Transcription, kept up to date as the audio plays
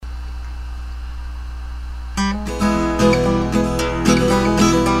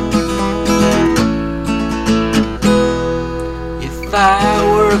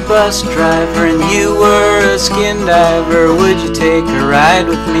were a bus driver and you were a skin diver, would you take a ride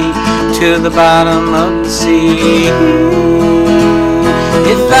with me to the bottom of the sea?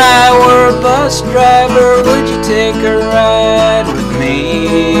 If I were a bus driver, would you take a ride with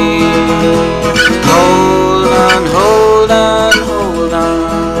me? Hold on, hold on, hold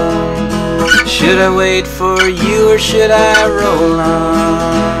on. Should I wait for you or should I roll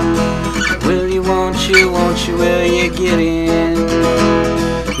on? Will you, won't you, will you get in?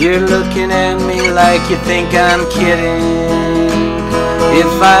 You're looking at me like you think I'm kidding.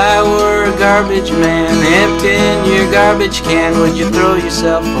 If I were a garbage man, emptying your garbage can, would you throw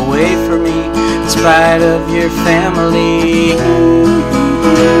yourself away for me in spite of your family?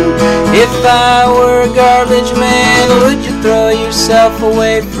 If I were a garbage man, would you throw yourself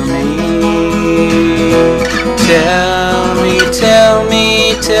away for me? Tell me, tell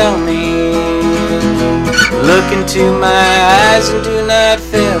me, tell me. Look into my eyes and do not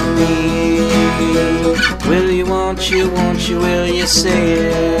fail me. Will you, won't you, will you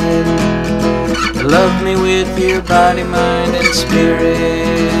say it? Love me with your body, mind, and spirit.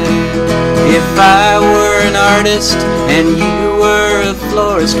 If I were an artist and you were a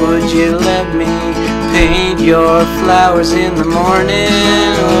florist, would you let me paint your flowers in the morning?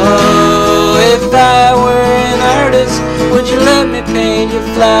 Oh, if I were an artist, would you let me paint your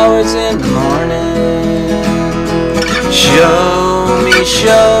flowers in the morning? Show me,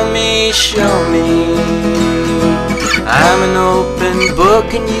 show me, show me. I'm an open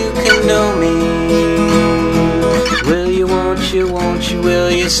book and you can know me. Will you, won't you,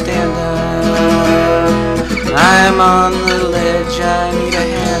 will you stand up? I'm on the ledge, I need a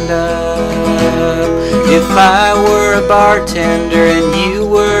hand up. If I were a bartender and you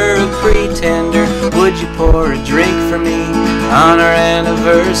were a pretender, would you pour a drink for me on our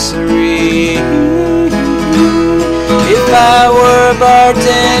anniversary? If I were a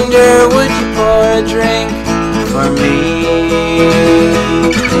bartender, would you pour a drink for me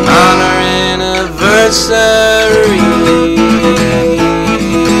on our anniversary?